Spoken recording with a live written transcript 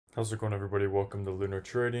How's it going, everybody? Welcome to Lunar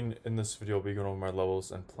Trading. In this video, I'll be going over my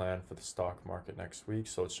levels and plan for the stock market next week,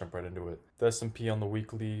 so let's jump right into it. The S&P on the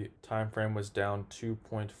weekly time frame was down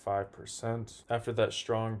 2.5%. After that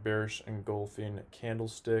strong bearish engulfing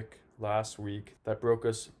candlestick last week that broke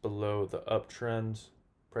us below the uptrend,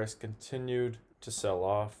 price continued to sell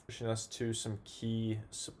off, pushing us to some key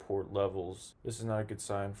support levels. This is not a good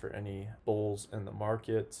sign for any bulls in the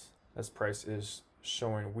market, as price is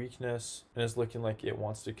showing weakness and is looking like it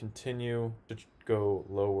wants to continue to go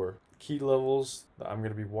lower. Key levels that I'm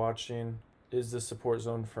going to be watching is the support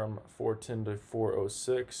zone from 410 to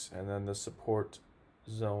 406, and then the support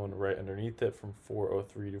zone right underneath it from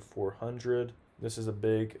 403 to 400. This is a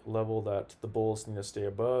big level that the bulls need to stay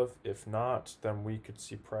above. If not, then we could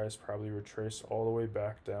see price probably retrace all the way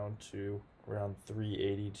back down to around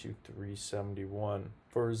 380 to 371.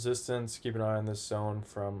 For resistance, keep an eye on this zone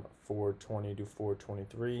from 420 to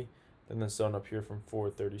 423, then the zone up here from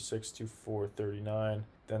 436 to 439,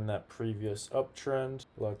 then that previous uptrend.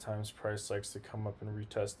 A lot of times price likes to come up and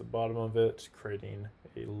retest the bottom of it, creating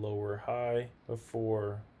a lower high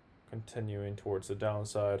before continuing towards the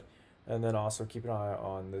downside. And then also keep an eye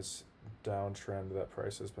on this downtrend that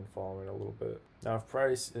price has been following a little bit. Now, if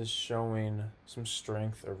price is showing some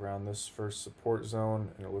strength around this first support zone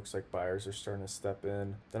and it looks like buyers are starting to step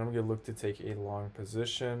in, then I'm going to look to take a long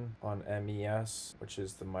position on MES, which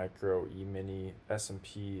is the micro E-mini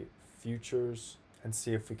S&P futures, and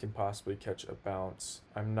see if we can possibly catch a bounce.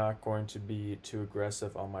 I'm not going to be too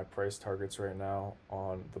aggressive on my price targets right now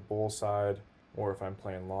on the bull side, or if I'm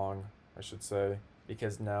playing long, I should say,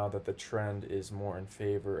 because now that the trend is more in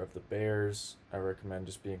favor of the bears, I recommend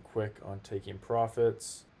just being quick on taking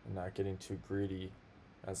profits and not getting too greedy.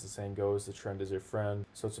 As the saying goes, the trend is your friend.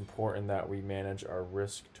 So it's important that we manage our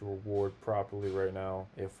risk to reward properly right now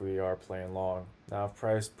if we are playing long. Now, if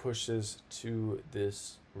price pushes to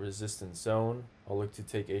this resistance zone, I'll look to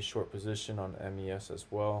take a short position on MES as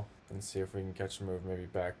well and see if we can catch a move maybe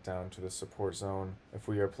back down to the support zone. If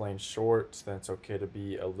we are playing short, then it's okay to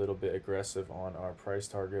be a little bit aggressive on our price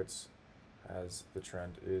targets, as the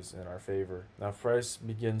trend is in our favor. Now, if price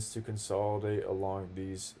begins to consolidate along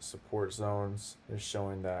these support zones, it's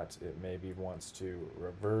showing that it maybe wants to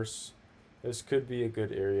reverse. This could be a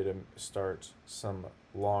good area to start some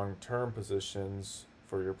long-term positions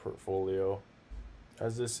for your portfolio,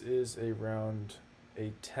 as this is around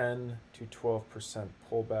a 10 to 12%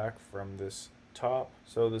 pullback from this top.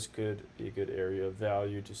 So this could be a good area of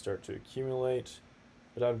value to start to accumulate,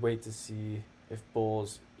 but I'd wait to see if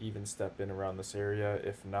bulls even step in around this area.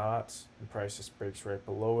 If not, and price just breaks right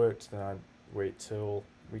below it, then I'd wait till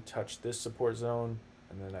we touch this support zone.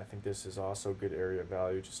 And then I think this is also a good area of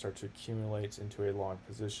value to start to accumulate into a long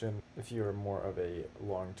position if you are more of a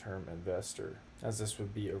long-term investor, as this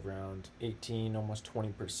would be around 18, almost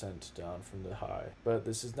 20% down from the high. But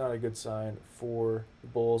this is not a good sign for the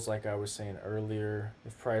bulls, like I was saying earlier.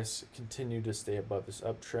 If price continued to stay above this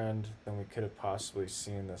uptrend, then we could have possibly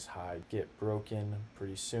seen this high get broken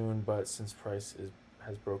pretty soon. But since price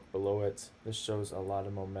has broke below it, this shows a lot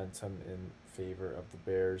of momentum in favor of the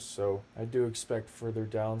bears. So I do expect further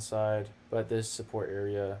downside, but this support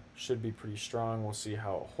area should be pretty strong. We'll see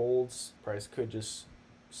how it holds. Price could just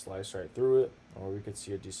slice right through it, or we could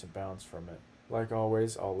see a decent bounce from it. Like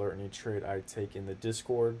always, I'll alert any trade I take in the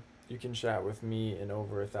Discord. You can chat with me and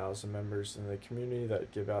over 1,000 members in the community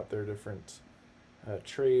that give out their different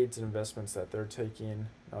trades and investments that they're taking.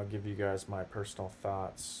 I'll give you guys my personal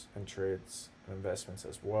thoughts and trades and investments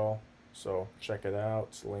as well. So check it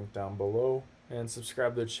out, link down below, and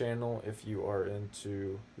subscribe to the channel if you are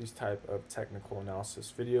into these type of technical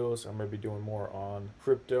analysis videos. I'm going to be doing more on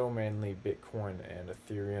crypto, mainly Bitcoin and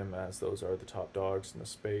Ethereum, as those are the top dogs in the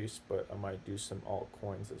space, but I might do some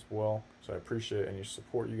altcoins as well. So I appreciate any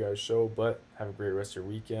support you guys show, but have a great rest of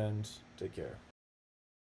your weekend. Take care.